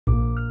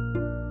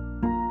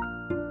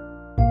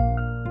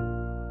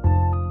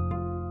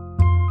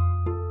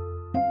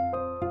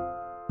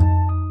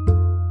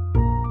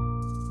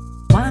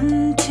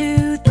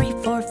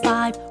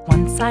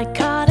I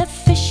caught a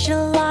fish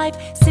alive.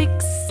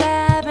 6,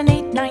 7,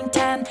 8, 9,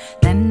 10.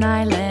 Then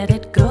I let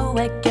it go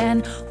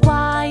again.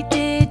 Why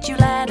did you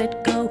let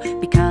it go?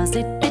 Because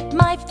it bit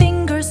my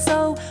finger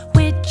so.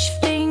 Which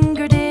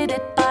finger did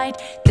it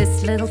bite?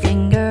 This little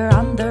finger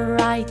on the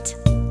right.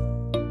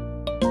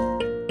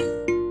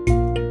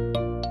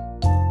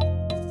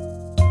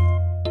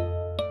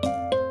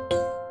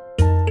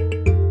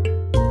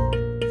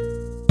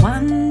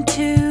 One,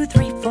 2,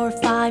 3, 4,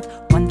 5.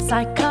 Once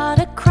I caught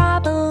a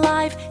crab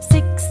alive.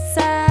 6,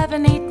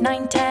 7, 8,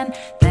 9, 10.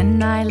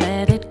 Then I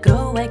let it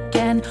go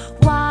again.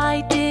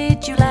 Why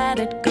did you let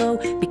it go?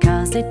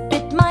 Because it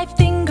bit my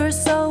finger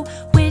so.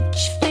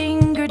 Which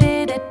finger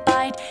did it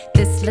bite?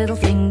 This little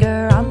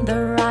finger on the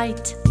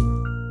right.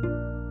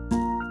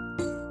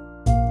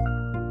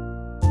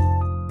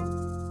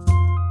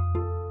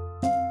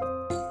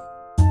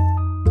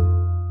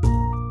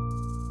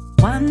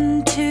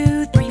 One,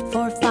 2, 3,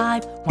 4,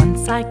 5.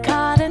 Once I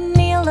caught an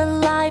eel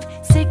alive.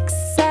 6,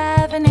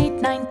 7,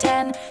 8, 9,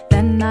 10.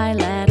 Then I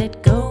let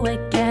it go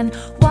again.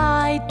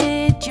 Why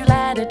did you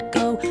let it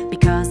go?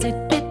 Because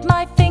it bit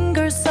my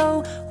finger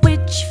so.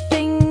 Which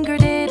finger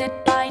did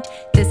it bite?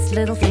 This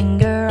little finger